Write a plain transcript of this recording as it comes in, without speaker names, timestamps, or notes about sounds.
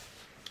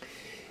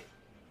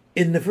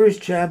In the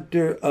first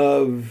chapter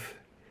of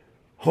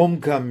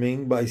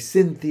Homecoming by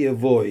Cynthia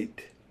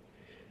Voigt,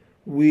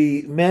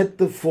 we met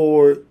the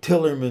four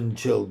Tillerman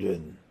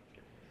children,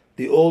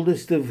 the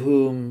oldest of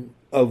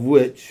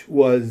which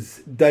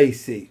was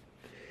Dicey,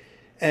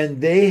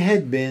 and they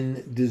had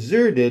been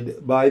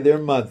deserted by their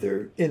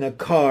mother in a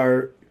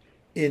car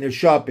in a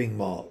shopping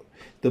mall.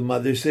 The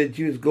mother said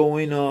she was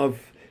going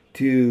off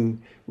to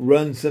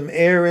run some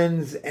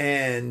errands,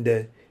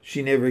 and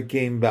she never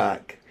came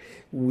back.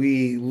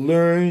 We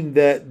learned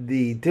that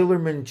the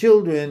Tillerman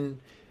children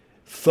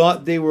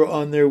thought they were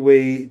on their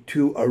way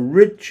to a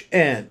rich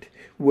aunt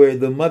where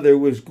the mother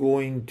was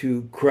going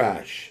to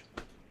crash.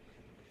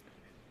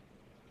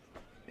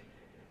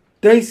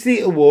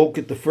 Dicey awoke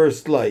at the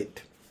first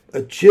light.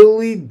 A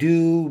chilly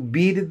dew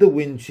beaded the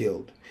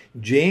windshield.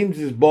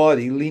 James's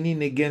body,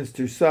 leaning against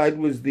her side,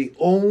 was the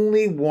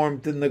only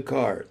warmth in the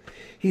car.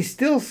 He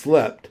still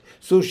slept,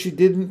 so she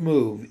didn't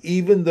move,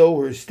 even though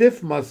her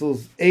stiff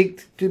muscles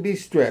ached to be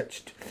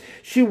stretched.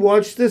 She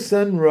watched the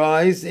sun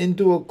rise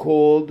into a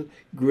cold,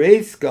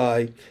 gray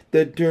sky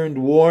that turned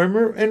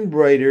warmer and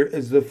brighter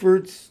as the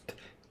first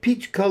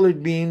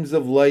peach-colored beams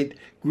of light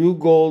grew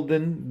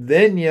golden,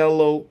 then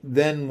yellow,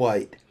 then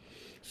white.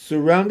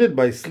 Surrounded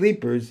by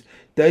sleepers,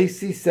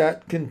 Dicey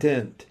sat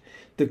content.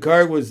 The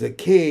car was a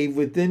cave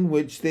within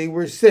which they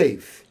were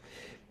safe.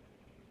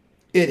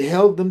 It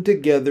held them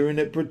together and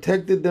it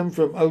protected them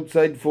from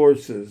outside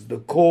forces, the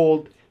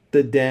cold,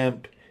 the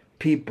damp,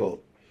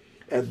 people.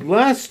 At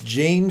last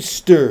James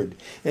stirred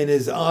and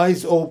his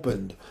eyes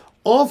opened.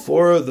 All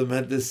four of them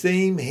had the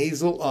same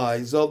hazel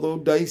eyes, although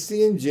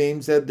Dicey and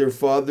James had their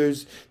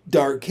father's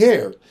dark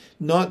hair,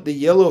 not the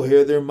yellow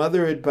hair their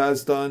mother had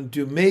passed on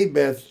to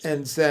Maybeth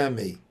and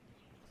Sammy.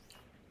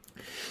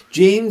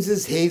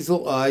 James's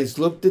hazel eyes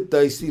looked at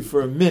Dicey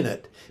for a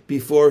minute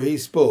before he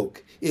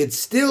spoke. "It's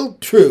still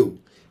true."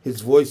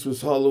 His voice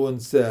was hollow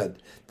and sad.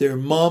 "Their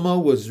mama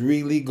was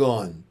really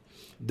gone."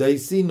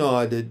 Dicey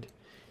nodded.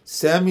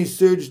 Sammy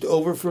surged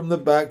over from the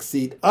back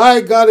seat.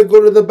 "I gotta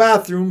go to the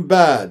bathroom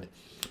bad."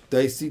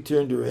 Dicey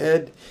turned her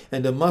head,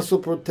 and a muscle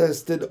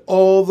protested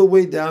all the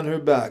way down her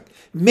back.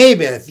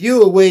 "Maybeth,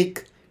 you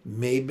awake?"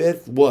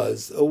 Maybeth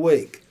was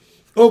awake.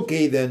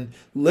 "Okay then,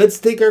 let's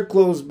take our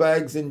clothes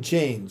bags and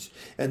change.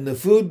 And the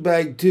food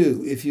bag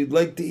too, if you'd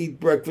like to eat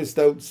breakfast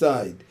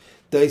outside."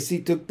 Dicey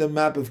took the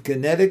map of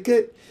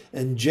Connecticut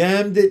and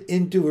jammed it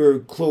into her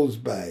clothes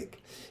bag.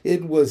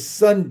 It was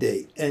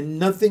Sunday, and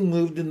nothing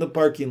moved in the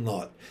parking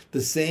lot.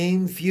 The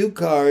same few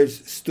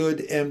cars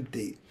stood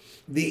empty.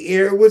 The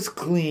air was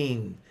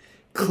clean,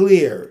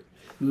 clear,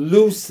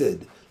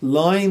 lucid,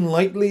 lying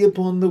lightly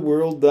upon the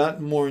world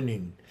that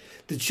morning.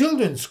 The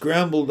children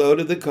scrambled out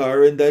of the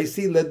car, and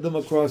Dicey led them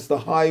across the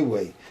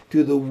highway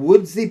to the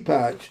woodsy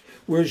patch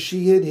where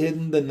she had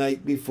hidden the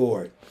night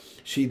before.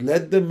 She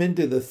led them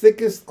into the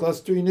thickest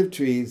clustering of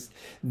trees.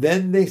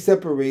 Then they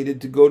separated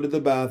to go to the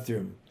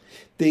bathroom.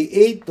 They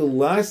ate the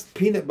last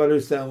peanut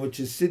butter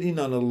sandwiches sitting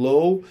on a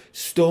low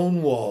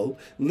stone wall,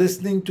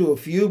 listening to a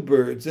few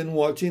birds and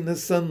watching the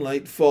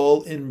sunlight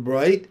fall in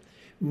bright,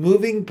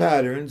 moving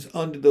patterns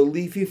onto the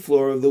leafy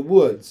floor of the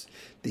woods.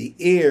 The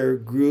air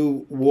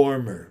grew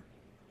warmer.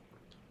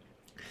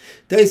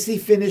 Dicey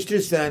finished her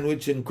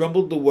sandwich and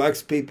crumbled the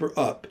wax paper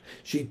up.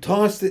 She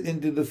tossed it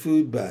into the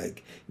food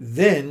bag.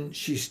 Then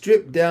she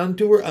stripped down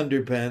to her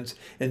underpants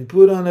and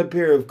put on a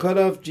pair of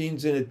cut-off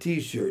jeans and a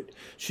t-shirt.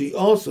 She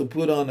also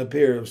put on a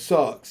pair of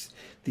socks.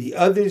 The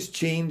others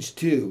changed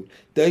too.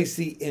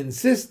 Dicey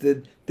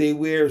insisted they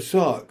wear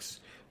socks.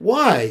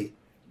 "Why?"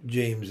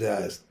 James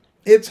asked.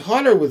 "It's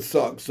hotter with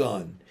socks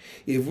on.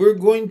 If we're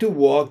going to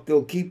walk,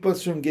 they'll keep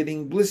us from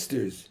getting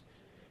blisters."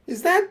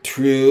 "Is that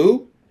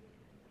true?"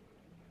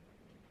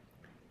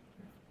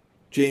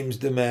 James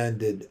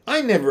demanded.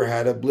 "I never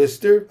had a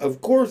blister." "Of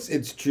course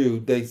it's true,"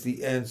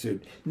 Dicey answered.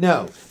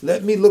 "Now,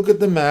 let me look at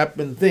the map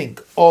and think,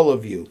 all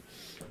of you."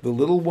 The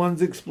little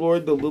ones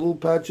explored the little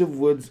patch of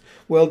woods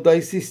while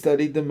Dicey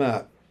studied the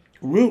map.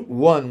 Route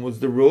 1 was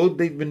the road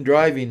they'd been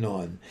driving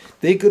on.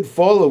 They could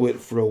follow it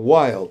for a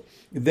while.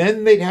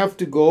 Then they'd have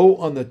to go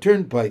on the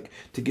turnpike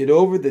to get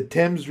over the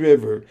Thames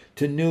River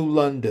to New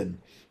London.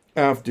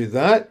 After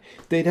that,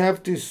 they'd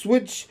have to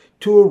switch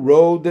to a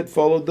road that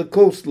followed the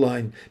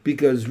coastline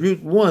because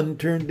Route 1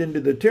 turned into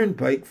the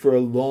turnpike for a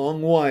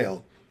long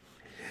while.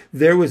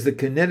 There was the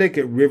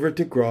Connecticut River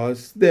to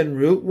cross, then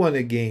Route 1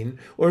 again,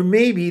 or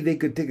maybe they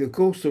could take a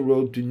coastal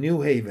road to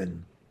New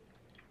Haven.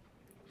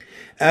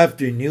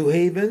 After New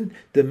Haven,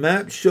 the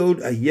map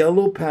showed a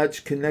yellow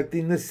patch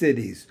connecting the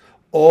cities,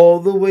 all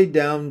the way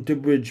down to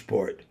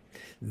Bridgeport.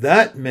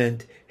 That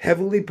meant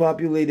heavily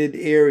populated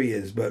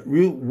areas, but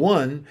Route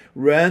 1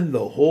 ran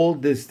the whole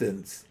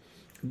distance.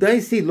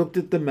 Dicey looked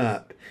at the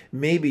map.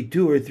 Maybe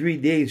 2 or 3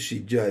 days, she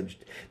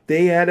judged.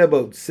 They had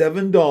about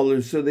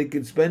 $7, so they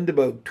could spend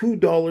about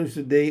 $2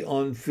 a day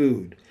on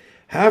food.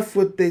 Half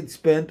what they'd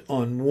spent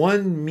on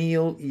one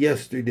meal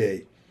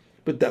yesterday.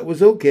 But that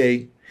was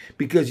okay,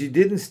 because you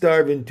didn't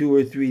starve in 2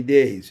 or 3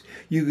 days.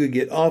 You could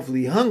get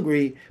awfully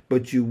hungry,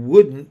 but you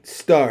wouldn't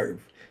starve.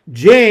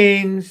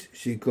 "James,"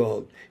 she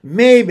called.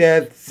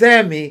 "Maybeth,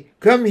 Sammy,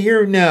 come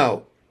here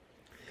now."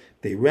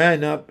 They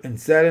ran up and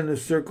sat in a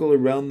circle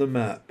around the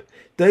map.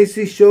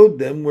 Dicey showed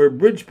them where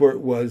Bridgeport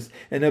was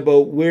and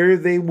about where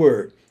they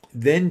were.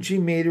 Then she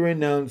made her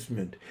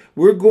announcement.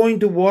 "We're going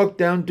to walk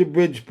down to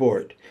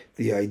Bridgeport."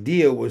 The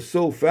idea was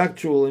so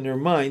factual in her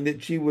mind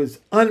that she was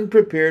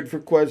unprepared for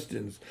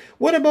questions.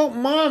 "What about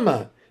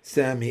Mama?"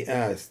 Sammy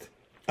asked.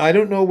 "I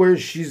don't know where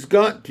she's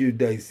got to,"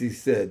 Dicey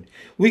said.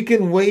 "We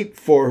can wait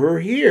for her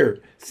here,"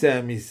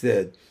 Sammy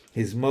said.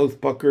 His mouth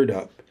puckered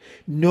up.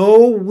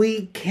 "No,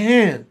 we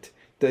can't,"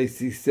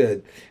 Dicey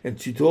said, and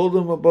she told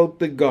him about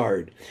the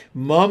guard.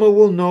 "Mama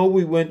will know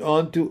we went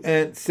on to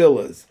Aunt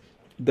Cilla's,"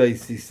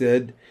 Dicey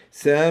said.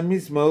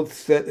 Sammy's mouth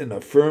set in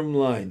a firm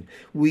line.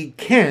 "We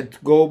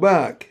can't go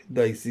back,"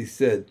 Dicey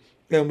said,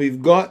 "and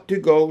we've got to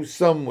go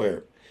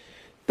somewhere."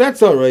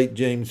 "That's all right,"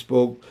 James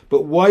spoke,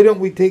 "but why don't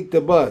we take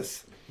the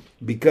bus?"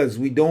 "Because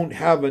we don't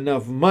have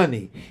enough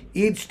money.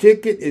 Each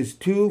ticket is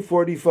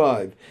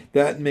 $2.45.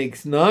 That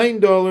makes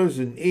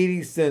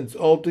 $9.80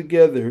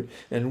 altogether,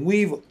 and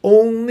we've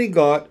only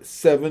got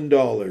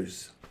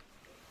 $7.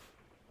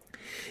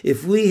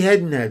 "If we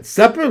hadn't had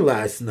supper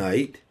last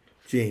night,"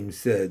 James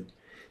said.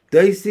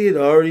 Dicey had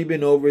already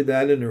been over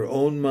that in her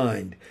own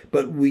mind.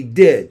 "But we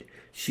did."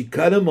 She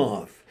cut him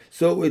off.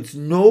 "So it's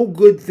no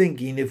good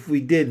thinking if we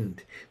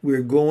didn't.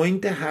 We're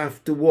going to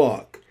have to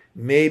walk.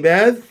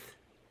 Maybeth?"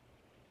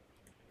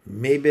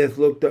 Maybeth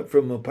looked up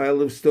from a pile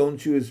of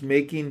stones she was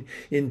making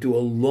into a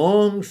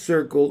long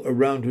circle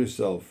around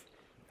herself.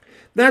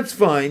 "That's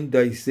fine,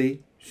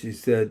 Dicey," she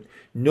said.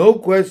 No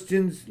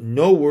questions,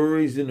 no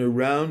worries in her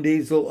round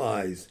hazel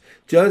eyes.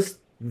 Just,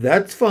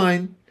 "That's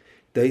fine."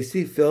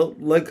 Dicey felt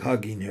like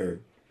hugging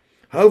her.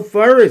 "How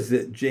far is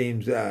it?"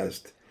 James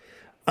asked.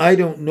 "I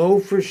don't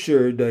know for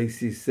sure,"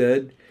 Dicey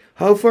said.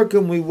 "How far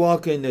can we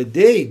walk in a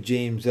day?"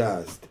 James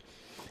asked.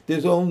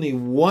 "There's only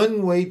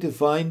one way to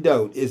find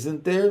out,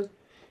 isn't there?"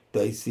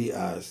 Dicey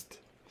asked.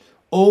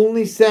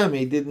 Only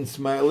Sammy didn't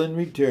smile in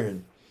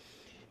return.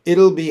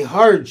 "It'll be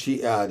hard,"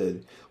 she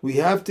added. "We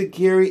have to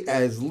carry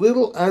as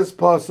little as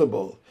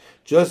possible.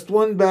 Just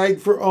one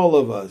bag for all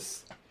of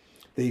us."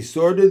 They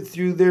sorted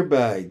through their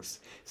bags.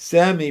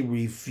 Sammy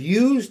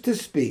refused to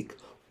speak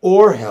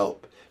or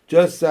help,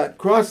 just sat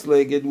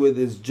cross-legged with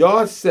his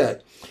jaw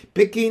set,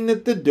 picking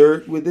at the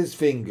dirt with his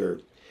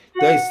finger.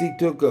 Dicey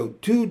took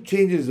out 2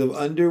 changes of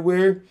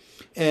underwear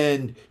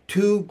and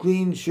 2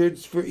 clean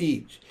shirts for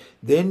each.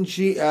 Then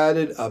she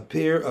added a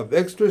pair of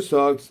extra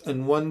socks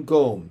and 1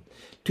 comb.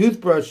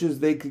 Toothbrushes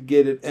they could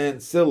get at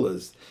Aunt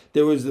Cilla's.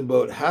 There was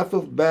about half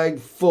a bag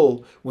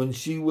full when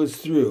she was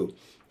through.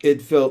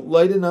 It felt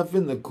light enough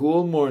in the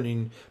cool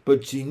morning,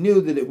 but she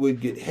knew that it would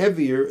get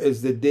heavier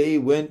as the day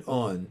went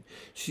on.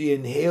 She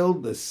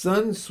inhaled the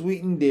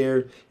sun-sweetened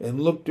air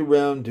and looked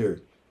around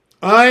her.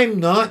 "I'm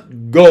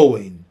not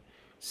going,"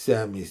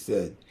 Sammy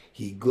said.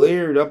 He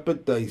glared up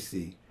at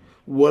Dicey.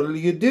 "What'll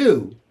you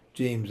do?"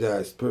 James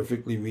asked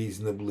perfectly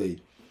reasonably.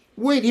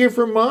 "Wait here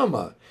for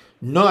Mama."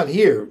 "Not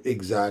here,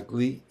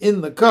 exactly. In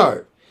the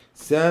car."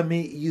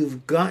 "Sammy,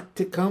 you've got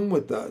to come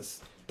with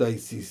us,"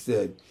 Dicey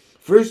said.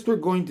 "First we're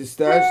going to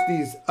stash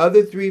these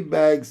other 3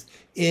 bags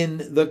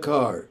in the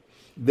car.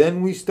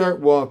 Then we start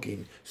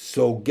walking.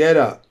 So get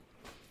up."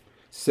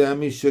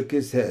 Sammy shook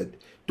his head.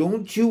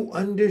 "Don't you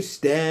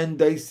understand?"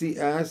 Dicey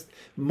asked.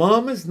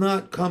 "Mama's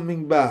not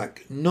coming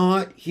back.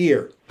 Not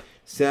here."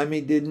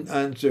 Sammy didn't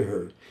answer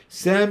her.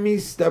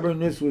 Sammy's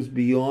stubbornness was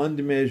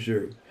beyond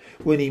measure.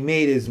 When he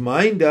made his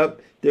mind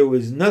up, there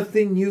was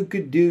nothing you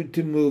could do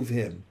to move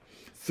him.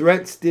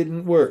 Threats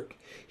didn't work.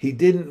 He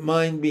didn't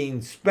mind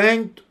being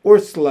spanked or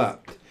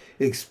slapped.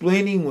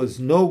 Explaining was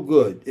no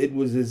good. It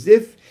was as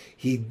if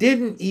he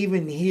didn't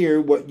even hear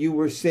what you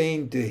were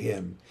saying to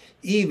him.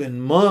 Even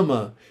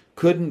Mama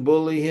couldn't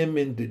bully him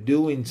into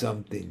doing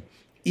something.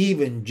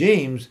 Even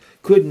James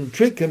couldn't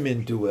trick him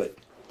into it.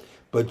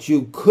 But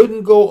you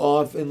couldn't go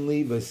off and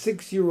leave a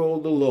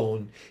 6-year-old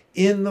alone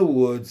in the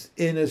woods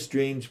in a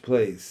strange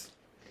place.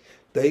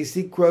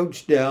 Dicey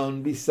crouched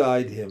down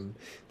beside him.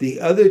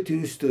 The other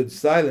 2 stood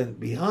silent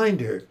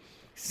behind her.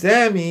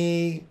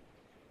 "Sammy!"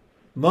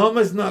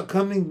 "Mama's not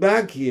coming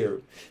back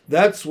here."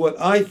 "That's what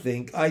I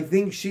think. I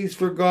think she's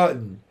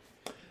forgotten."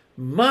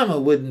 "Mama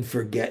wouldn't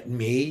forget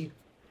me."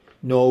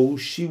 "No,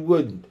 she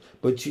wouldn't.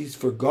 But she's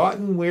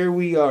forgotten where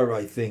we are,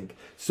 I think.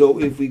 So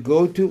if we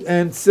go to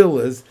Aunt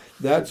Cilla's,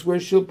 that's where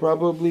she'll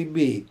probably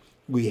be.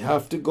 We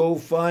have to go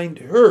find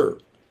her."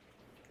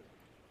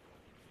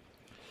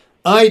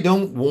 "I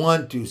don't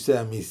want to,"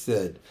 Sammy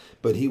said,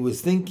 but he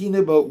was thinking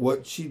about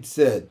what she'd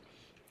said.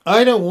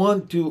 "I don't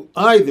want to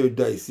either,"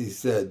 Dicey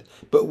said,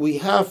 "but we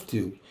have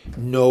to."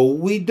 "No,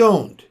 we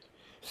don't,"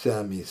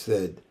 Sammy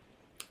said.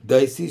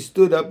 Dicey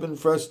stood up in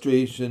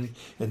frustration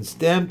and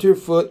stamped her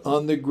foot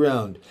on the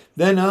ground.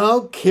 "Then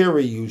I'll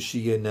carry you,"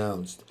 she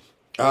announced.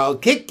 "I'll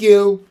kick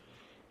you."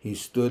 He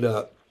stood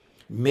up.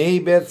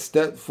 Maybeth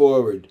stepped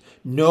forward.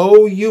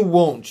 "No, you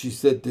won't," she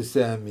said to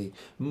Sammy.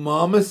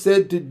 "Mama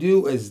said to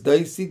do as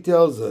Dicey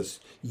tells us.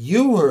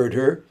 You heard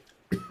her."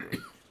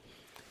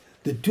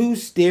 The two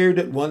stared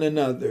at one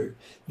another.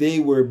 They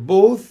were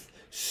both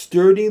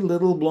sturdy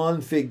little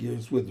blonde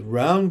figures with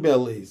round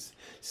bellies.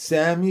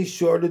 Sammy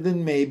shorter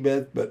than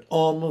Maybeth, but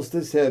almost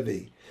as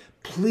heavy.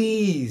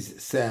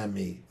 "Please,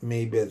 Sammy,"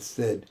 Maybeth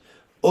said.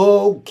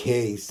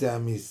 "Okay,"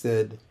 Sammy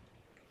said.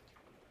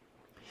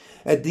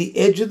 At the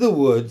edge of the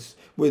woods,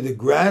 where the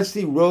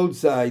grassy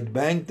roadside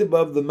banked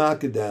above the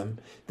macadam,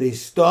 they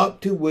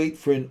stopped to wait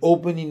for an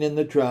opening in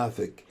the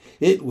traffic.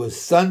 It was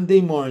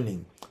Sunday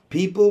morning.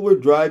 People were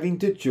driving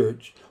to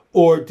church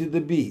or to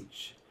the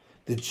beach.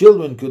 The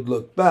children could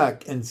look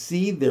back and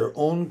see their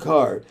own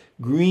car,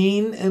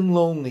 green and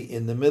lonely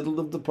in the middle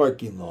of the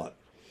parking lot.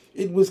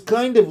 It was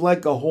kind of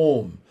like a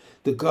home,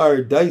 the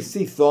car,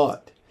 Dicey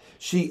thought.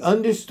 She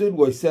understood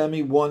why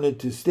Sammy wanted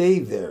to stay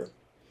there.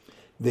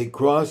 They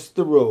crossed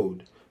the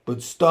road,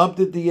 but stopped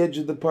at the edge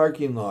of the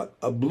parking lot.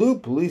 A blue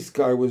police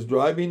car was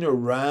driving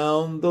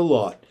around the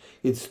lot.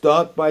 It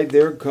stopped by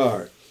their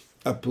car.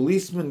 A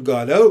policeman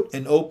got out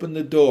and opened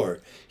the door.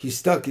 He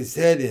stuck his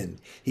head in.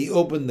 He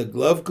opened the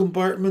glove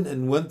compartment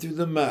and went through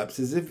the maps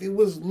as if he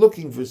was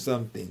looking for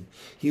something.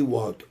 He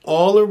walked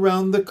all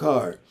around the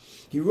car.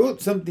 He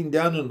wrote something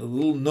down in a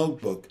little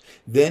notebook.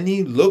 Then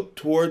he looked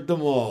toward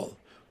them all.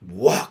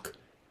 "Walk,"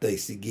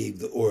 Dicey gave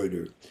the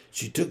order.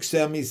 She took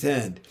Sammy's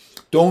hand.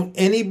 "Don't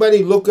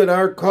anybody look at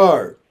our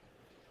car."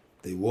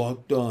 They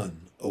walked on,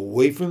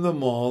 away from the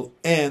mall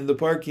and the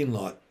parking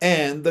lot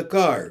and the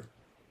car.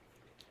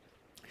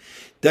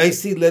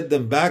 Dicey led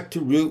them back to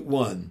Route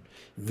 1.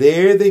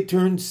 There they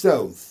turned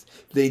south.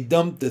 They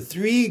dumped the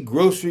 3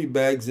 grocery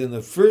bags in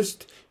the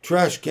first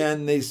trash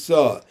can they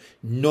saw.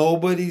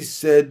 Nobody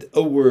said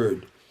a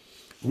word.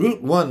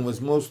 Route 1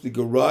 was mostly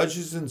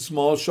garages and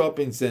small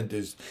shopping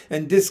centers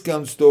and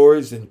discount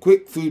stores and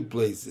quick food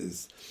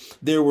places.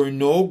 There were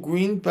no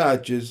green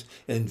patches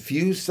and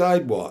few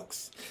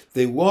sidewalks.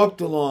 They walked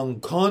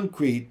along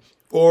concrete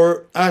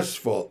or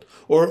asphalt,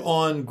 or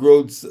on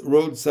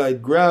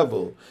roadside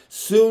gravel.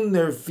 Soon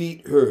their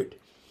feet hurt.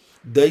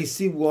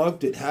 Dicey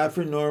walked at half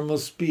her normal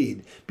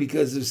speed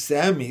because of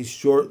Sammy's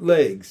short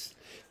legs.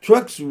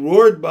 Trucks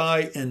roared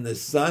by and the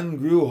sun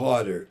grew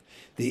hotter.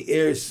 The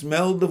air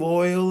smelled of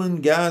oil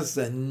and gas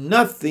and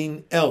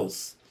nothing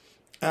else.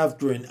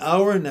 After an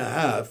hour and a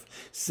half,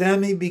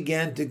 Sammy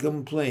began to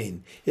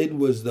complain. It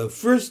was the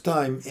first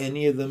time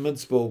any of them had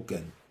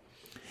spoken.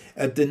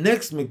 At the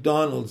next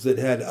McDonald's that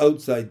had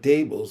outside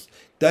tables,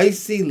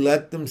 Dicey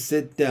let them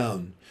sit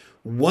down.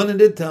 One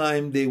at a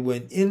time, they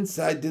went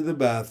inside to the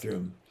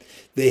bathroom.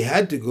 They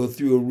had to go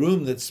through a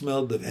room that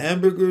smelled of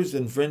hamburgers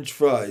and French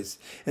fries,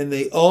 and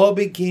they all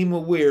became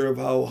aware of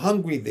how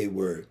hungry they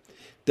were.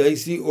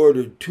 Dicey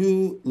ordered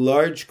 2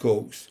 large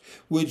Cokes,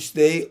 which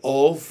they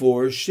all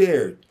 4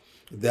 shared.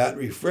 That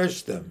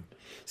refreshed them.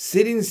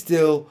 Sitting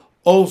still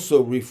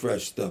also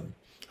refreshed them.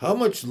 "How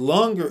much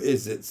longer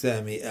is it?"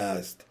 Sammy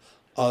asked.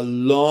 "A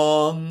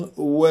long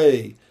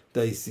way,"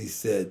 Dicey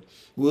said.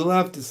 "We'll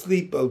have to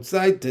sleep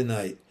outside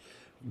tonight."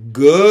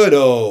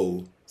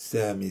 "Good-o,"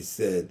 Sammy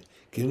said.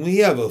 "Can we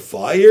have a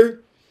fire?"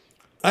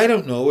 "I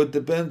don't know. It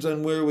depends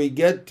on where we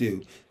get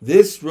to.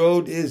 This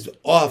road is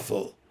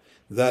awful."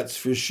 "That's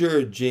for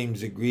sure,"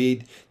 James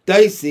agreed.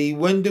 "Dicey,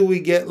 when do we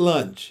get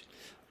lunch?"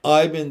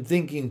 "I've been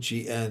thinking,"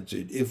 she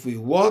answered. "If we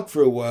walk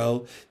for a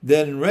while,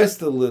 then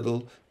rest a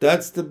little,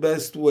 that's the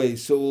best way.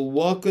 So we'll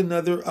walk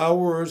another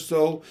hour or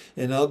so,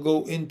 and I'll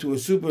go into a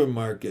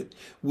supermarket.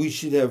 We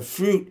should have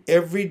fruit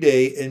every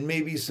day and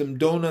maybe some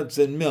donuts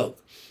and milk.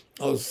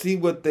 I'll see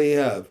what they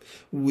have.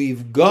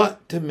 We've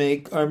got to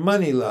make our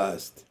money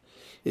last."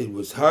 It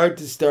was hard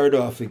to start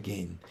off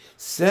again.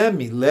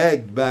 Sammy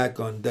lagged back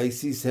on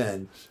Dicey's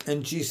hand,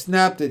 and she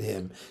snapped at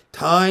him,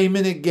 time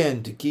and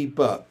again to keep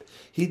up.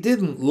 He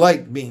didn't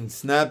like being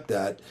snapped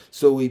at,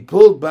 so he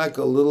pulled back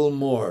a little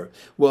more,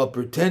 while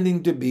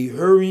pretending to be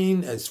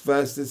hurrying as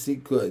fast as he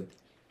could.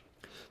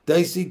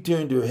 Dicey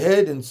turned her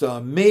head and saw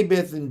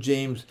Maybeth and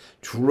James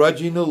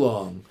trudging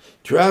along.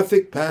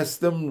 Traffic passed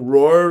them,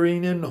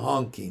 roaring and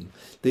honking.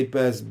 They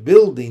passed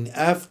building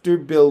after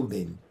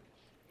building,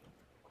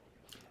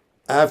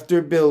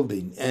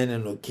 and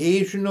an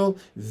occasional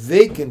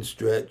vacant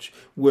stretch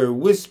where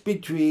wispy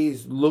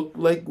trees looked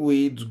like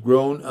weeds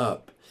grown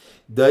up.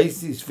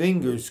 Dicey's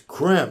fingers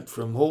cramped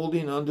from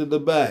holding onto the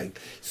bag,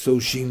 so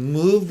she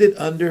moved it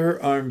under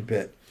her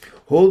armpit,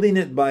 holding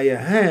it by a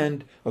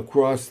hand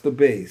across the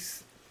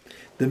base.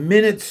 The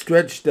minutes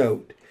stretched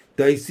out.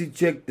 Dicey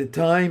checked the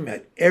time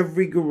at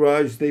every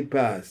garage they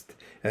passed.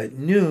 At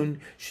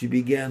noon, she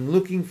began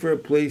looking for a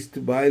place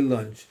to buy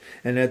lunch,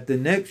 and at the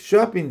next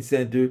shopping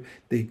center,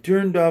 they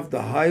turned off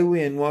the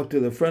highway and walked to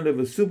the front of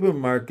a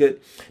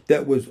supermarket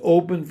that was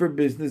open for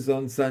business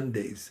on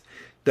Sundays.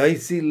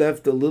 Dicey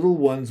left the little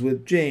ones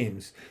with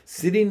James,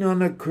 sitting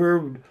on a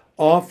curb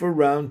off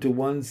around to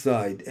one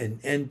side, and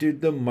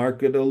entered the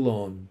market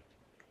alone.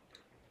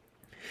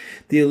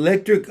 The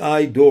electric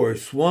eye door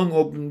swung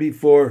open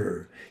before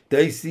her.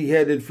 Dicey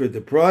headed for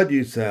the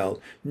produce aisle,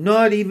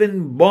 not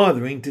even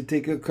bothering to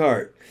take a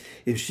cart.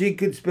 If she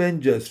could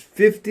spend just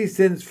 50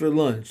 cents for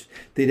lunch,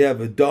 they'd have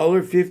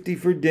 $1.50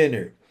 for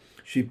dinner.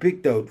 She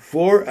picked out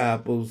 4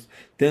 apples,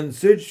 then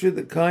searched for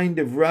the kind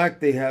of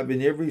rack they have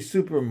in every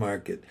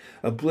supermarket,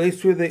 a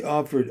place where they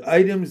offered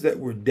items that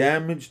were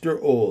damaged or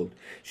old.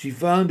 She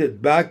found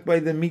it back by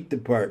the meat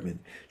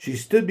department. She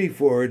stood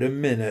before it a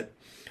minute,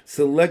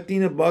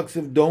 selecting a box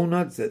of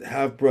donuts at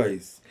half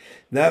price.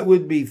 That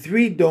would be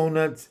 3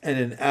 donuts and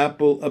an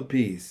apple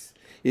apiece.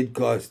 It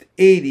cost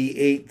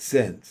 88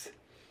 cents.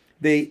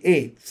 They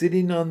ate,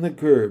 sitting on the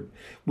curb,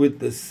 with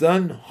the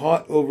sun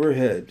hot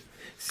overhead.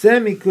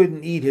 Sammy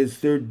couldn't eat his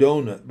 3rd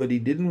donut, but he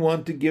didn't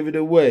want to give it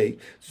away,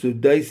 so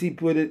Dicey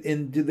put it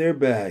into their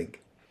bag.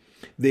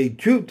 They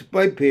trooped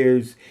by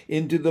pairs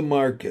into the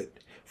market.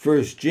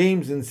 First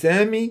James and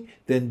Sammy,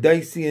 then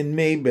Dicey and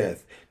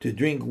Maybeth, to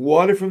drink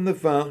water from the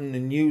fountain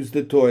and use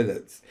the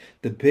toilets.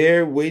 The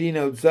pair waiting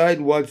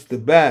outside watched the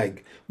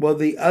bag, while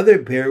the other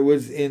pair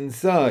was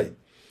inside.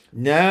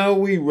 "Now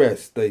we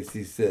rest,"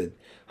 Dicey said.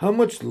 "How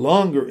much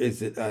longer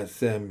is it?" asked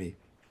Sammy.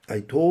 "I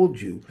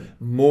told you,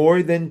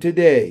 more than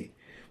today."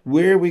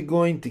 "Where are we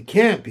going to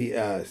camp?" he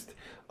asked.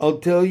 "I'll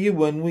tell you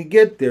when we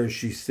get there,"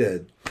 she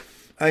said.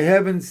 "I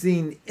haven't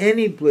seen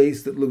any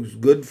place that looks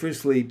good for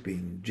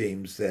sleeping,"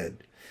 James said.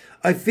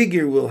 "I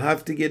figure we'll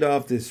have to get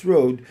off this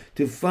road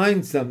to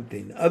find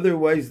something,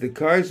 otherwise the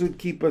cars would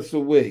keep us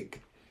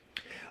awake."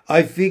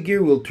 "I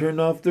figure we'll turn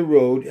off the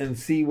road and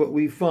see what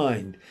we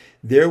find.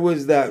 There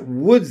was that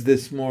woods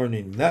this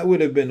morning. That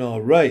would have been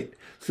all right.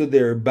 So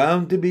there are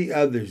bound to be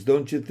others,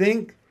 don't you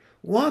think?"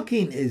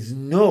 "Walking is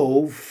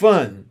no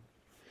fun,"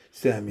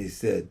 Sammy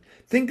said.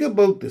 "Think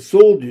about the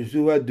soldiers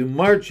who had to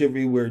march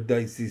everywhere,"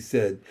 Dicey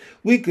said.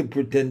 "We could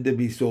pretend to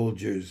be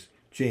soldiers,"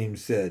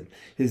 James said.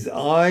 His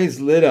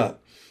eyes lit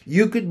up.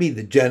 "You could be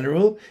the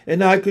general,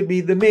 and I could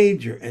be the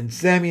major, and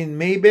Sammy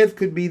and Maybeth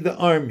could be the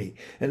army,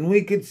 and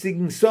we could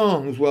sing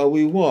songs while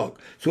we walk,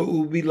 so it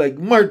would be like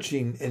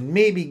marching, and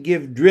maybe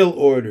give drill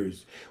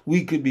orders.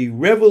 We could be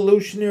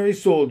revolutionary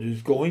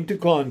soldiers going to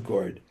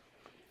Concord."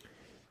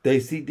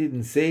 Dicey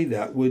didn't say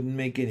that wouldn't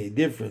make any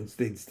difference.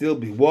 They'd still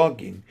be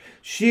walking.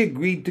 She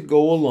agreed to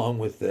go along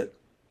with it.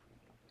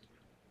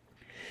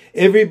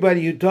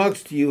 "Everybody who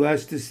talks to you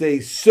has to say,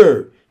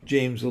 'Sir,'"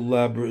 James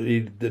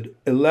elaborated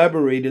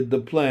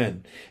the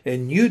plan.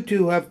 "And you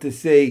two have to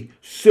say,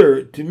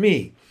 'Sir,' to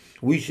me.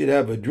 We should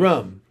have a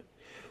drum."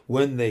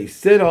 When they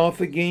set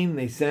off again,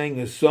 they sang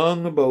a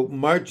song about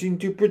marching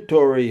to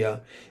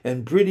Pretoria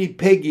and pretty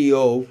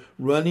Peggy-O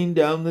running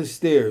down the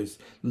stairs,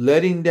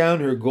 letting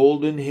down her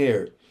golden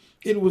hair.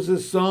 It was a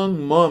song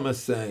Mama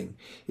sang.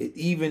 It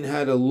even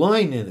had a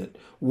line in it,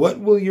 "What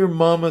will your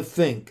mama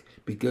think?"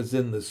 Because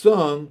in the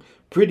song,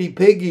 pretty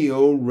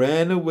Peggy-O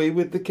ran away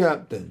with the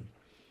captain.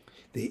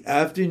 The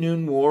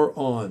afternoon wore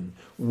on,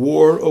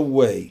 wore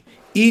away.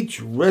 Each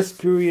rest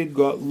period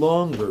got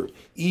longer.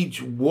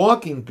 Each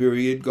walking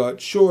period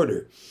got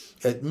shorter.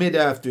 At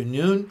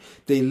mid-afternoon,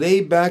 they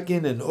lay back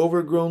in an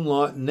overgrown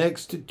lot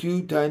next to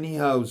 2 tiny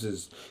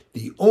houses,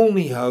 the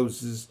only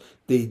houses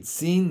they'd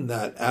seen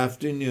that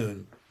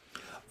afternoon.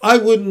 "I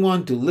wouldn't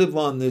want to live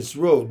on this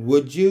road,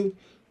 would you?"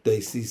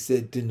 Dicey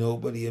said to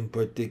nobody in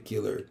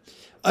particular.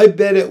 "I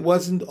bet it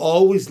wasn't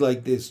always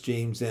like this,"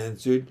 James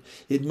answered.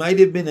 "It might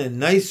have been a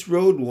nice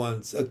road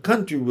once, a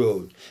country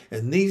road,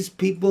 and these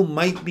people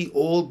might be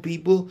old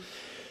people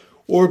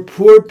or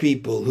poor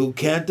people who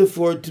can't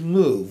afford to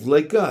move,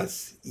 like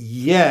us.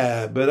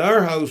 Yeah, but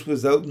our house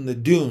was out in the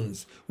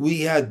dunes.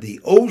 We had the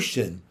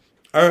ocean.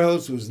 Our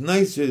house was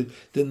nicer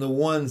than the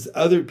ones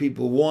other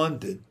people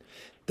wanted.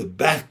 The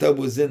bathtub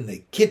was in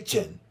the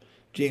kitchen,"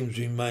 James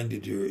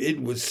reminded her.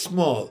 "It was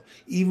small,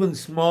 even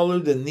smaller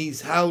than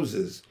these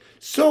houses.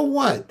 So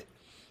what?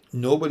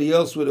 Nobody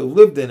else would have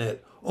lived in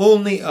it,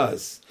 only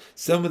us.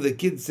 Some of the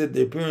kids said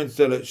their parents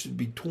thought it should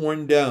be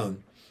torn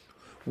down.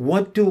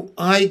 What do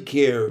I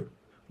care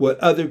what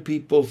other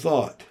people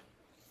thought?"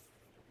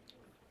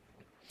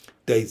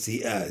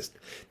 Dicey asked.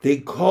 "They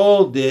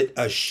called it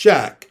a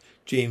shack,"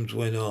 James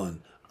went on.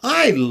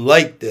 "I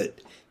liked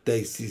it,"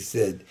 Dicey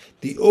said.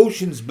 "The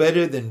ocean's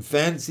better than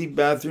fancy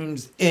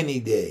bathrooms any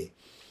day."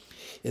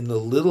 In the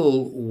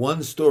little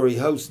 1-story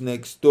house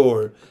next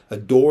door, a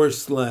door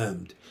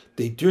slammed.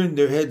 They turned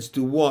their heads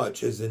to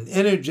watch as an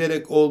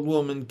energetic old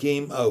woman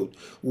came out,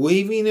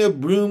 waving a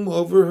broom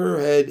over her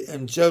head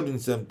and shouting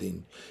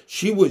something.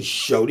 She was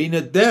shouting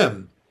at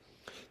them.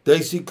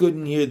 Dicey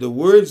couldn't hear the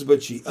words,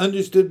 but she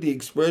understood the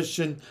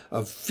expression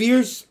of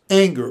fierce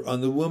anger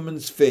on the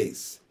woman's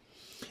face.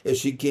 As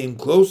she came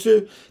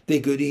closer, they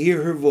could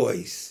hear her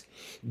voice.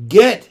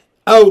 "Get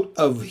out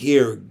of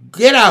here!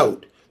 Get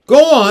out!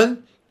 Go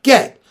on!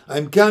 Get!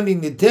 I'm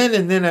counting to 10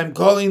 and then I'm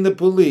calling the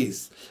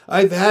police.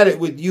 I've had it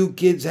with you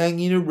kids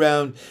hanging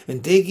around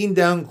and taking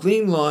down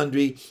clean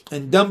laundry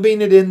and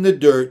dumping it in the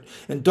dirt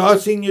and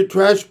tossing your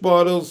trash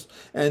bottles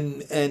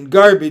and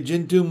garbage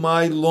into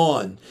my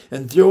lawn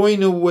and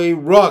throwing away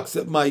rocks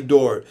at my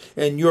door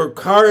and your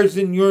cars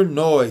and your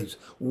noise.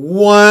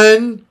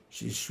 1,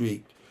 she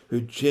shrieked, her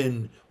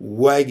chin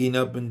wagging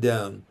up and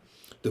down.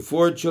 The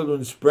four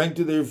children sprang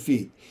to their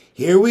feet.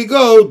 "Here we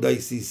go,"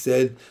 Dicey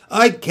said.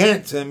 "I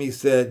can't," Sammy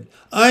said.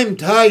 "I'm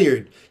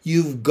tired."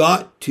 "You've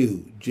got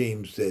to,"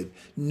 James said.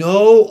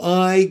 "No,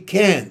 I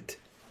can't."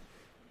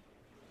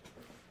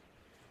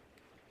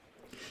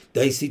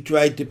 Dicey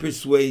tried to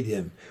persuade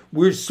him.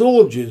 "We're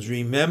soldiers,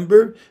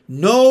 remember?"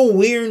 "No,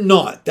 we're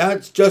not.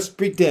 That's just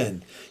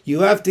pretend.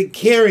 You have to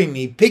carry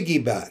me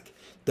piggyback."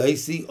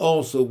 Dicey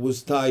also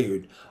was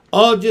tired.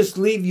 "I'll just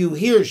leave you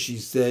here," she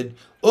said.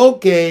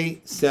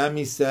 "Okay."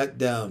 Sammy sat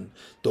down.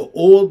 The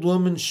old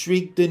woman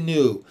shrieked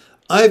anew.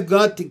 "I've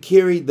got to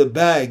carry the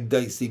bag,"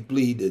 Dicey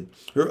pleaded.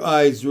 Her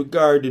eyes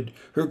regarded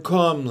her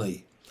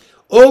calmly.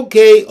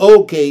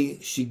 Okay,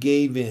 she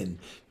gave in.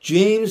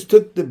 James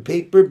took the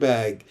paper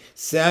bag.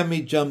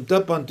 Sammy jumped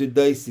up onto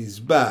Dicey's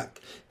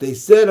back. They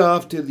set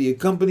off to the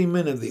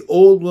accompaniment of the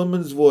old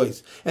woman's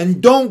voice.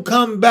 "And don't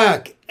come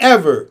back,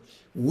 ever."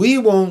 "We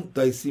won't,"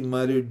 Dicey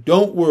muttered.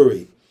 "Don't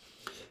worry."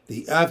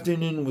 The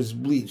afternoon was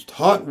bleached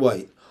hot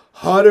white,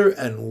 hotter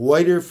and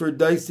whiter for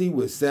Dicey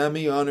with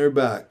Sammy on her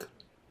back.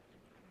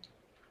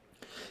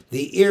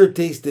 The air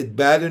tasted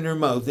bad in her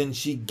mouth and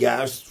she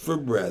gasped for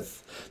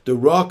breath. The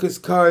raucous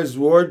cars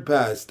roared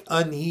past,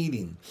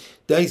 unheeding.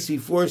 Dicey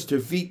forced her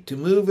feet to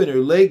move and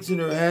her legs and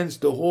her hands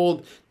to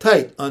hold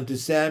tight onto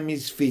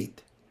Sammy's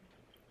feet,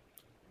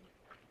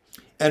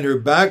 and her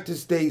back to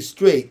stay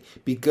straight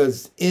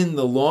because in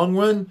the long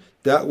run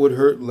that would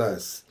hurt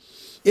less.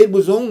 It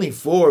was only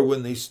 4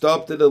 when they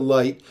stopped at a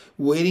light,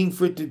 waiting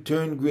for it to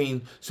turn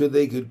green so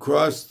they could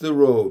cross the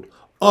road.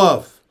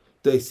 "Off,"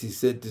 Dicey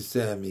said to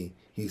Sammy.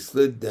 He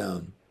slid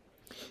down.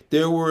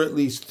 There were at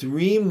least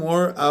 3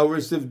 more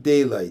hours of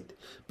daylight,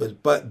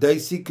 but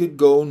Dicey could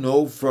go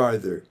no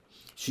farther.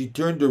 She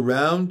turned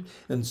around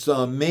and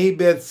saw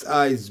Maybeth's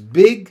eyes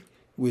big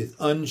with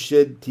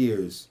unshed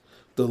tears.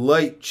 The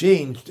light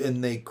changed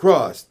and they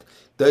crossed.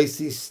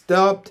 Dicey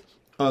stopped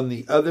on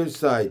the other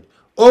side.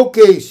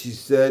 "Okay," she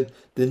said.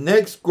 "The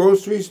next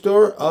grocery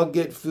store, I'll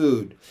get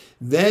food.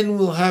 Then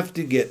we'll have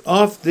to get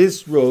off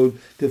this road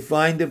to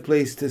find a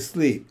place to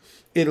sleep.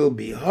 It'll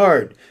be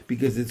hard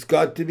because it's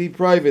got to be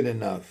private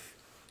enough."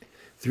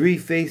 3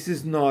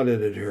 faces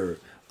nodded at her,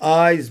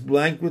 eyes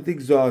blank with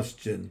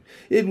exhaustion.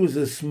 It was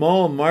a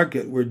small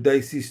market where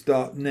Dicey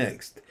stopped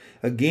next.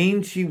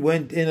 Again she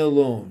went in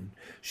alone.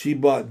 She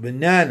bought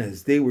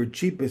bananas, they were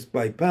cheapest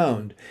by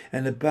pound,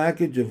 and a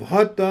package of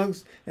hot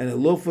dogs and a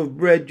loaf of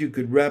bread. You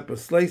could wrap a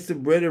slice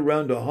of bread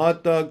around a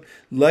hot dog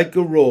like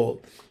a roll,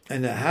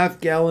 and a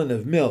half-gallon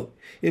of milk.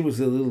 It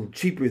was a little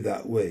cheaper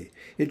that way.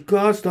 It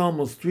cost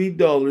almost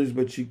 $3,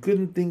 but she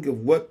couldn't think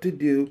of what to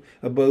do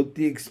about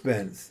the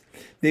expense.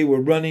 They were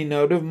running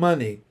out of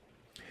money.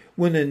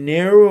 When a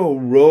narrow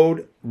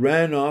road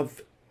ran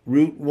off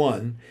Route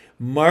 1,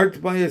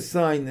 marked by a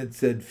sign that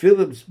said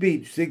Phillips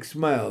Beach 6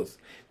 miles,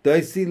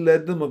 Dicey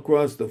led them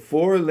across the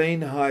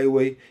 4-lane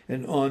highway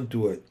and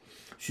onto it.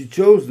 She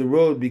chose the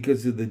road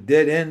because of the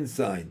dead-end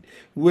sign,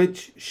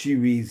 which, she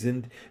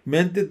reasoned,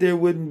 meant that there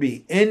wouldn't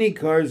be any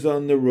cars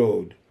on the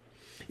road.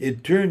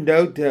 It turned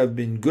out to have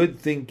been good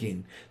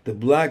thinking. The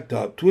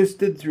blacktop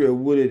twisted through a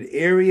wooded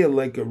area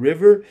like a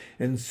river,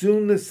 and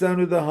soon the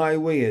sound of the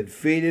highway had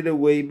faded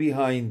away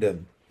behind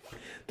them.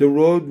 The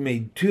road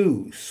made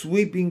 2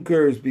 sweeping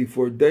curves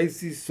before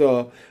Dicey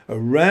saw a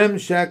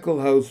ramshackle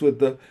house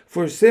with a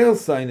 "for sale"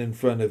 sign in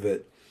front of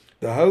it.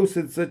 The house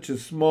had such a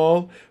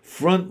small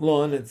front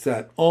lawn it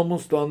sat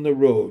almost on the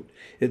road.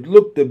 It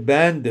looked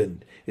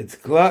abandoned. Its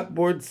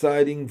clapboard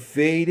siding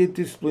faded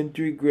to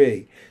splintery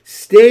gray.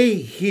 "Stay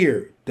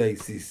here,"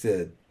 Dicey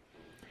said.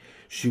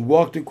 She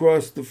walked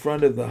across the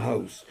front of the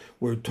house,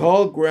 where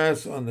tall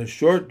grass on the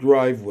short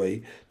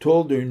driveway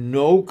told her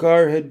no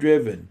car had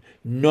driven,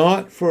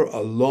 not for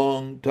a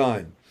long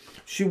time.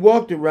 She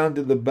walked around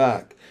to the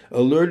back,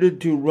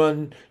 alerted to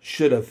run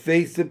should a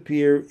face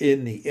appear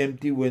in the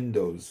empty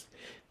windows.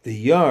 The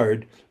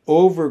yard,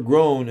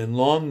 overgrown and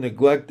long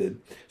neglected,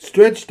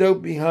 stretched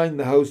out behind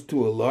the house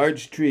to a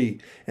large tree,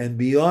 and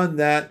beyond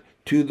that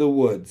to the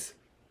woods.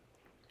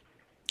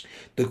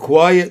 The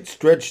quiet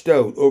stretched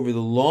out over the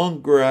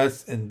long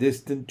grass and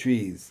distant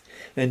trees.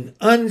 An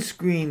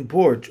unscreened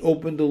porch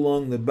opened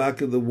along the back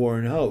of the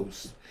Warren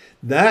house.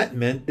 That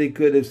meant they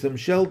could have some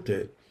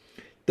shelter.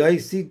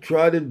 Dicey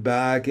trotted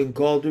back and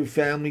called her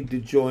family to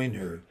join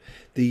her.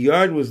 The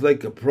yard was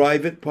like a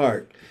private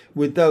park,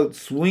 without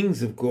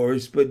swings, of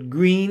course, but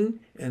green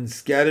and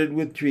scattered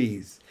with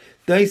trees.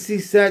 Dicey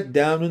sat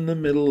down in the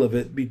middle of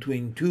it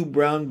between 2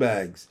 brown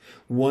bags,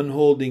 one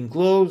holding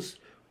clothes,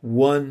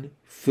 one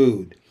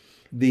food.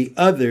 The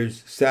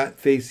others sat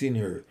facing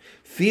her.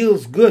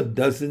 "Feels good,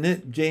 doesn't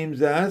it?"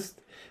 James asked,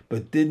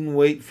 but didn't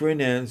wait for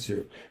an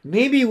answer.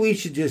 "Maybe we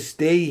should just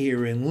stay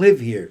here and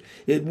live here.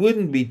 It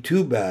wouldn't be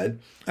too bad.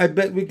 I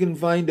bet we can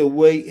find a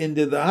way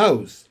into the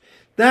house."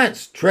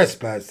 "That's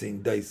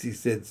trespassing," Dicey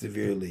said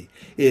severely.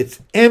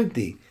 "It's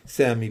empty,"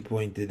 Sammy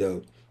pointed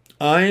out.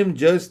 "I'm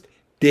just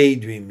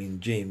daydreaming,"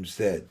 James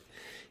said.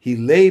 He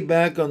lay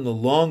back on the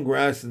long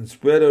grass and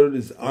spread out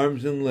his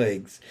arms and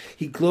legs.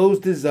 He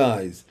closed his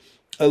eyes.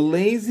 A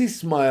lazy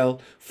smile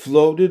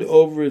floated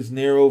over his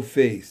narrow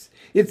face.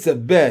 It's a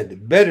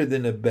bed, better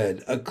than a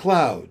bed, a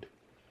cloud.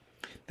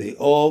 They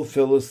all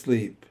fell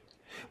asleep.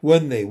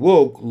 When they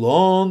woke,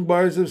 long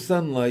bars of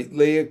sunlight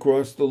lay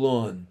across the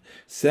lawn.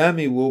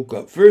 Sammy woke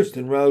up first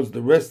and roused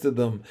the rest of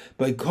them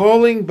by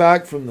calling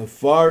back from the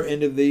far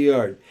end of the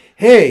yard.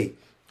 Hey,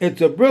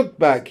 it's a brook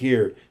back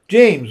here.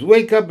 James,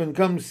 wake up and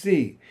come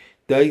see.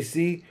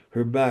 Dicey,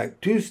 her back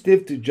too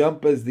stiff to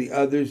jump as the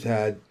others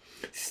had,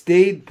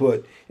 stayed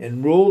put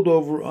and rolled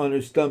over on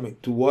her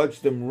stomach to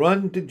watch them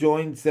run to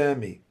join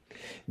Sammy.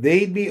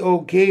 They'd be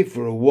okay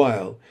for a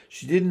while.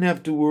 She didn't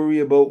have to worry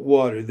about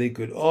water. They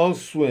could all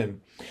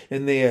swim,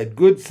 and they had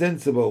good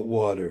sense about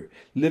water.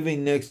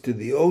 Living next to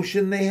the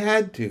ocean, they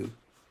had to.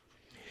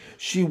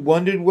 She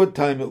wondered what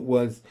time it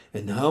was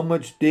and how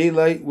much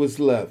daylight was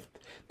left.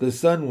 The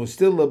sun was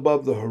still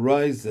above the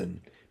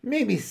horizon.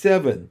 Maybe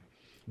 7.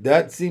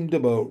 That seemed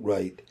about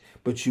right.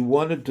 But she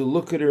wanted to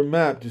look at her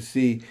map to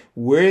see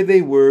where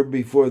they were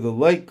before the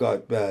light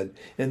got bad,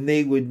 and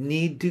they would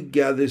need to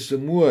gather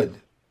some wood.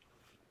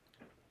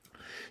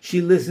 She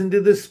listened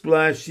to the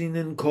splashing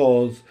and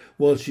calls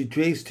while she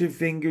traced her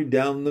finger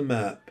down the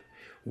map.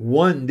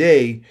 One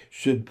day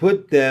should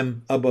put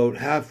them about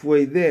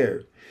halfway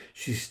there.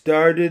 She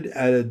started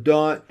at a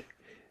dot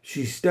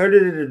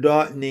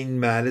named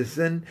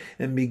Madison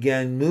and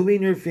began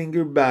moving her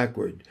finger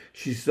backward.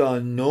 She saw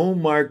no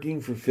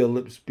marking for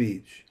Philip's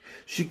Beach.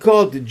 She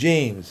called to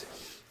James.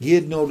 He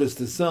had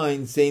noticed a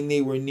sign saying they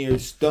were near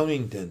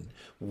Stonington.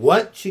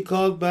 What? She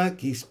called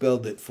back. He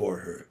spelled it for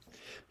her.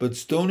 But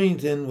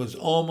Stonington was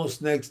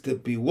almost next to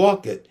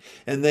Pewaukee,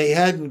 and they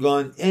hadn't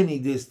gone any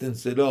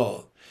distance at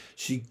all.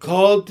 She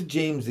called to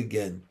James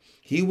again.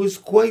 He was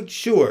quite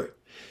sure.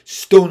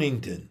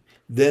 Stonington.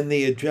 Then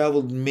they had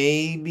traveled,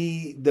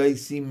 maybe,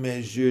 Dicey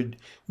measured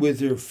with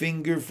her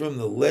finger from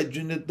the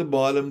legend at the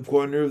bottom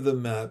corner of the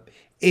map,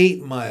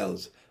 8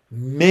 miles,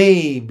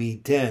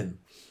 maybe 10.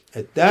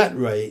 At that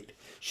rate,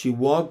 she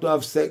walked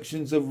off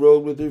sections of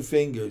road with her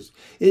fingers.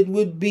 It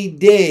would be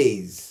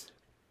days.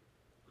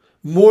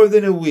 More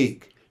than a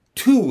week,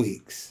 2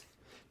 weeks.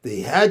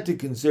 They had to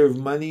conserve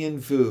money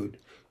and food.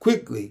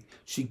 Quickly,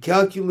 she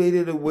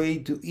calculated a way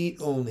to eat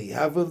only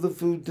half of the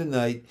food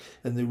tonight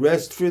and the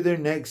rest for their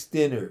next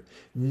dinner.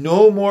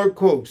 No more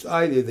Cokes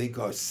either. They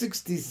cost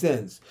 60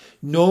 cents.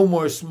 No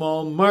more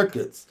small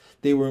markets.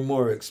 They were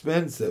more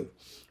expensive.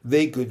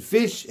 They could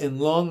fish in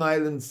Long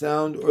Island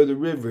Sound or the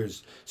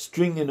rivers.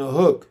 String and a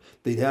hook.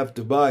 They'd have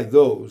to buy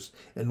those.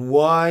 And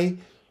why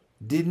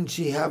didn't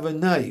she have a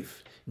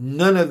knife?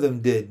 None of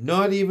them did,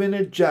 not even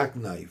a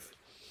jackknife.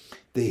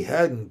 They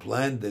hadn't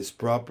planned this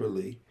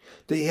properly.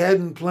 They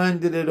hadn't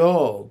planned it at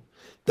all.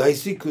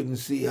 Dicey couldn't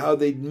see how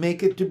they'd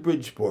make it to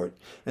Bridgeport,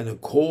 and a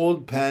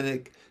cold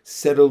panic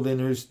settled in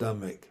her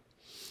stomach.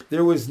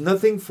 There was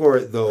nothing for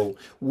it, though,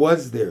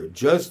 was there?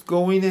 Just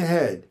going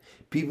ahead.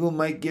 People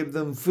might give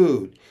them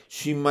food.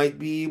 She might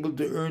be able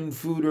to earn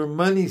food or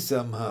money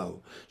somehow.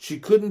 She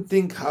couldn't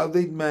think how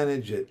they'd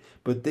manage it,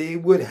 but they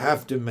would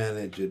have to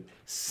manage it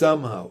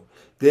somehow.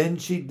 Then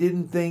she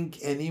didn't think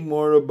any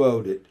more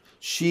about it.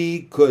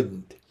 She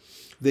couldn't.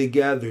 They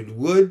gathered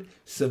wood,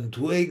 some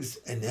twigs,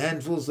 and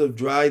handfuls of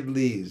dried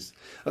leaves.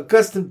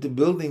 Accustomed to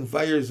building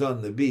fires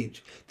on the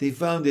beach, they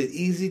found it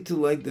easy to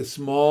light the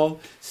small,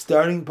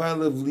 starting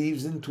pile of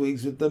leaves and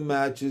twigs with the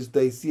matches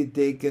Dicey had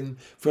taken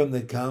from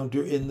the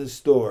counter in the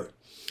store.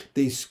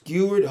 They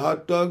skewered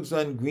hot dogs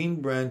on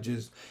green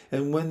branches,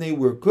 and when they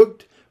were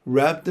cooked,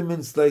 wrapped them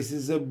in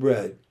slices of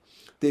bread.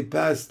 They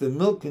passed the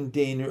milk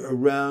container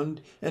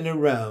around and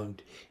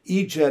around.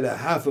 Each had a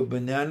half a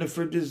banana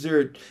for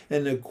dessert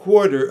and a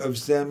quarter of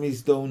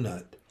Sammy's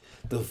donut.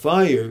 The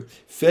fire,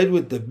 fed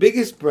with the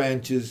biggest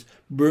branches,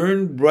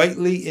 burned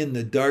brightly in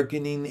the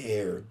darkening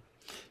air.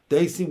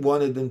 Dicey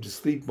wanted them to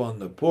sleep on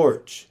the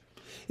porch.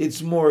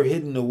 It's more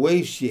hidden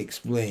away, she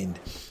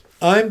explained.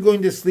 I'm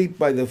going to sleep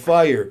by the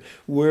fire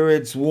where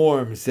it's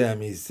warm,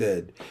 Sammy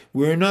said.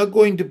 We're not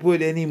going to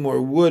put any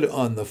more wood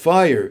on the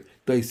fire,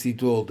 Dicey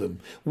told him.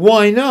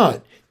 Why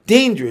not?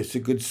 Dangerous.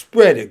 It could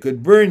spread. It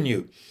could burn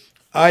you.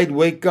 I'd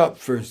wake up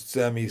first,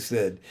 Sammy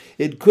said.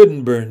 It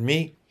couldn't burn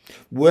me.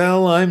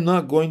 Well, I'm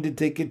not going to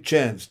take a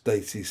chance,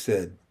 Dicey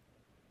said.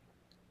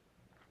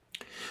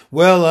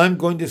 Well, I'm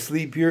going to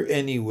sleep here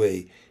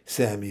anyway,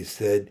 Sammy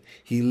said.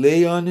 He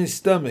lay on his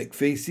stomach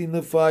facing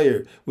the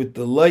fire with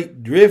the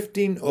light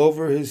drifting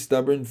over his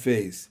stubborn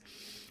face.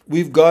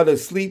 We've got to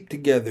sleep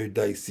together,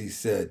 Dicey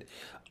said.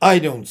 I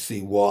don't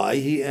see why,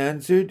 he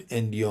answered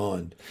and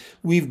yawned.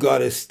 We've got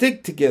to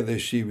stick together,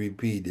 she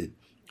repeated.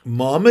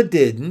 Mama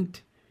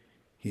didn't,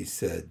 he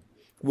said.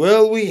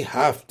 Well, we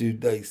have to,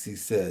 Dicey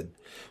said.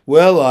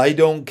 Well, I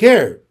don't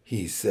care,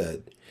 he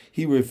said.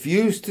 He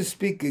refused to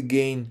speak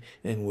again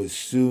and was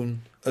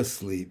soon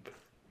asleep.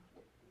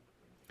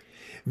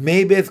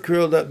 Maybeth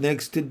curled up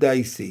next to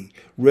Dicey,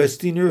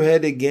 resting her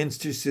head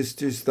against her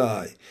sister's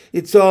thigh.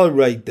 It's all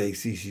right,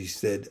 Dicey, she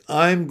said.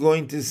 I'm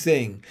going to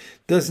sing.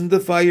 Doesn't the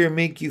fire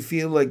make you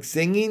feel like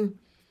singing?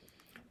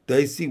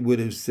 Dicey would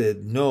have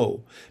said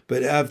no,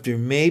 but after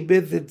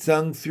Maybeth had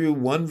sung through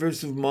one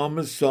verse of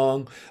Mama's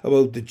song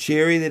about the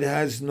cherry that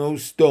has no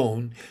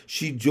stone,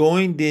 she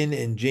joined in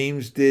and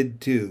James did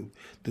too.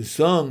 The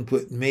song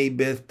put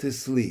Maybeth to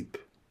sleep.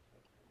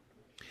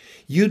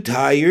 "You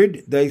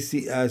tired?"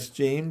 Dicey asked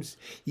James.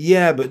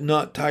 "Yeah, but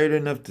not tired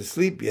enough to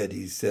sleep yet,"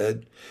 he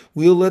said.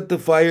 "We'll let the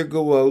fire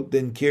go out,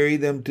 then carry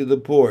them to the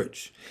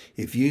porch."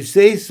 "If you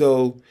say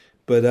so,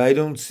 but I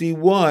don't see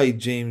why,"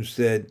 James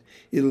said.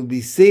 "It'll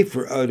be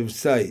safer out of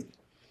sight."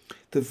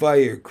 The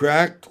fire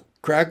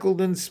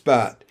crackled and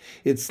spat.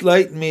 Its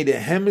light made a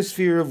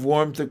hemisphere of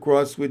warmth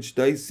across which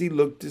Dicey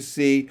looked to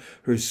see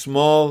her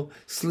small,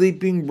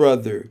 sleeping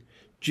brother.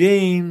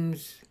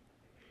 "James,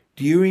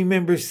 do you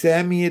remember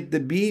Sammy at the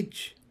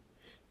beach?"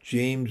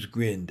 James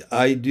grinned.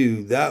 "I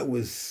do. That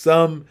was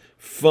some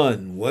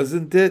fun,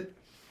 wasn't it?"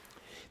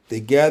 They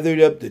gathered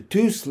up the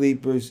two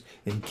sleepers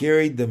and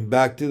carried them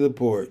back to the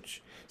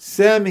porch.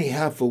 Sammy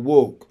half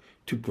awoke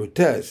to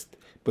protest,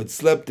 but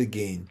slept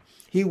again.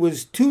 He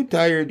was too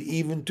tired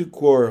even to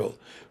quarrel.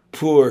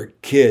 Poor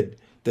kid,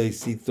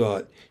 Dicey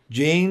thought.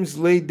 James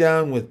lay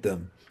down with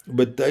them,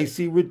 but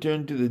Dicey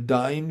returned to the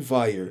dying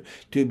fire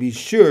to be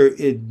sure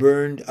it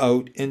burned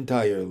out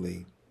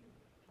entirely.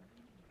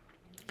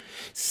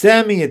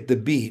 Sammy at the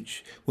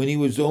beach, when he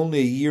was only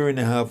a year and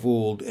a half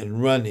old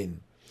and running.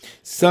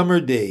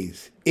 Summer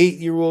days.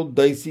 8-year-old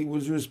Dicey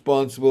was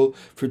responsible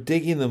for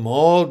taking them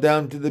all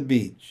down to the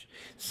beach.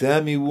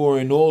 Sammy wore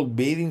an old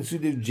bathing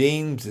suit of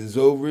James's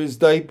over his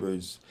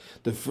diapers.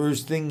 The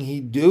first thing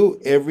he'd do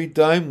every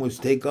time was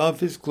take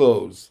off his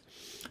clothes.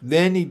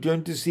 Then he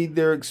turned to see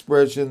their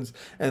expressions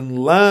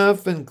and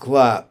laugh and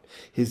clap,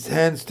 his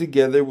hands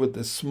together with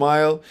a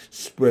smile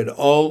spread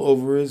all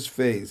over his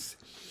face.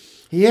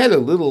 He had a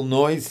little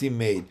noise he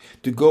made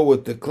to go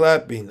with the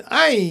clapping.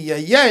 Ay,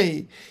 ay,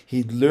 ay!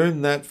 He'd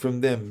learned that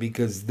from them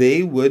because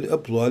they would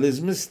applaud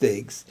his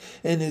mistakes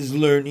and his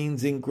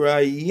learnings and cry,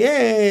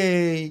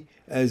 yay,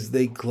 as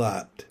they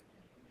clapped.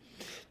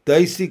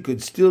 Dicey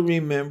could still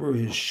remember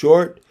his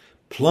short,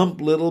 plump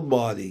little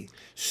body,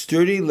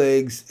 sturdy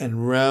legs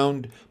and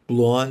round,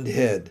 blonde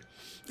head,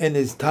 and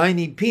his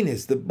tiny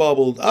penis that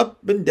bobbled up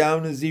and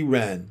down as he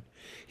ran.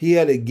 He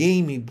had a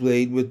game he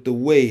played with the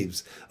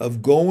waves,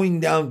 of going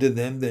down to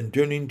them, then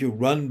turning to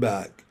run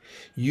back.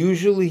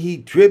 Usually he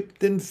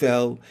tripped and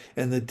fell,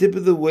 and the tip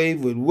of the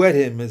wave would wet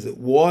him as it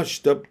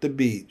washed up the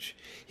beach.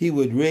 He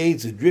would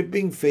raise a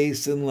dripping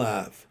face and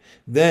laugh,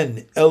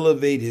 then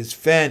elevate his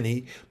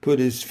fanny, put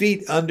his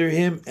feet under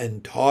him,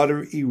 and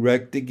totter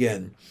erect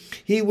again.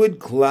 He would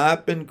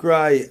clap and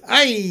cry,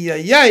 ay,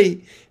 ay, ay,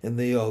 and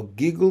they all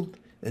giggled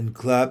and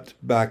clapped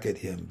back at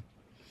him.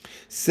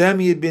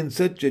 Sammy had been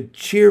such a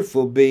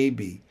cheerful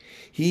baby.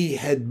 He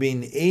had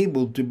been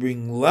able to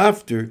bring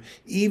laughter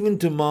even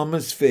to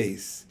Mama's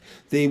face.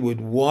 They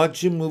would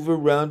watch him move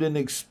around and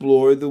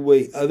explore the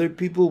way other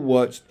people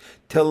watched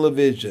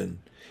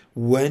television.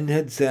 When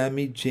had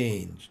Sammy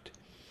changed?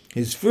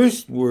 His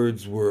first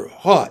words were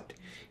hot.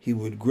 He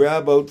would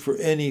grab out for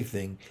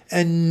anything,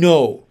 and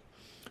no.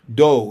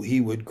 "Dough," he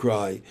would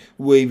cry,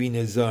 waving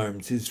his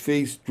arms, his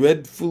face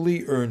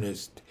dreadfully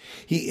earnest.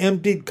 He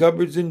emptied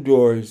cupboards and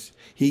drawers.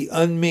 He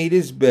unmade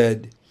his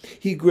bed.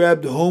 He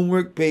grabbed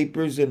homework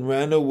papers and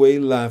ran away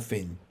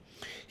laughing.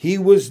 He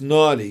was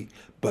naughty,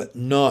 but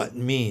not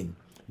mean,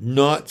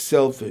 not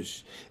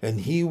selfish,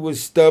 and he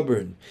was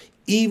stubborn,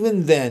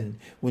 even then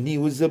when he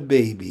was a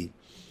baby.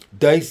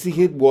 Dicey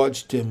had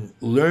watched him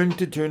learn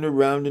to turn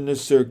around in a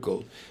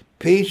circle,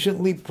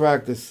 patiently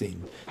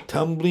practicing,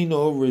 tumbling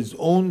over his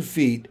own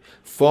feet,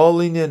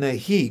 falling in a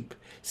heap,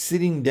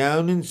 sitting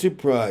down in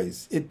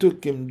surprise. It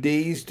took him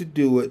days to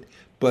do it,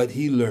 but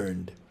he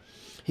learned.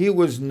 He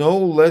was no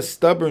less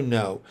stubborn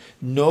now,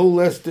 no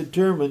less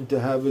determined to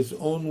have his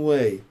own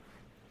way.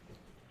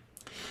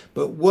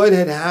 But what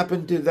had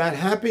happened to that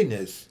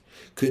happiness?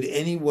 Could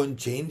anyone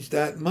change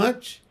that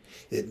much?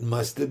 It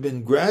must have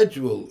been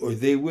gradual, or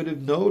they would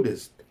have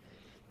noticed.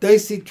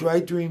 Dicey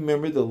tried to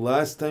remember the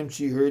last time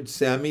she heard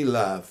Sammy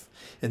laugh,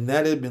 and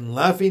that had been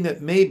laughing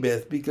at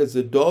Maybeth because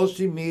the doll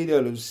she made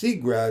out of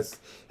seagrass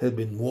had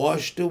been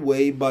washed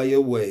away by a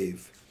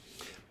wave.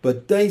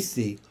 But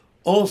Dicey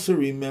also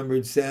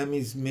remembered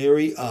Sammy's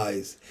merry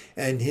eyes,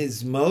 and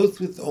his mouth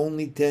with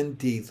only 10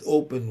 teeth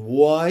opened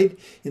wide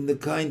in the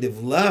kind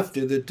of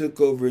laughter that took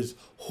over his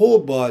whole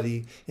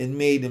body and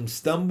made him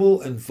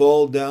stumble and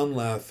fall down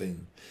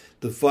laughing.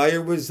 The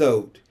fire was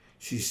out.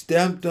 She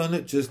stamped on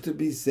it just to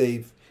be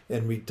safe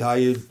and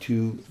retired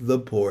to the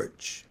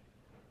porch.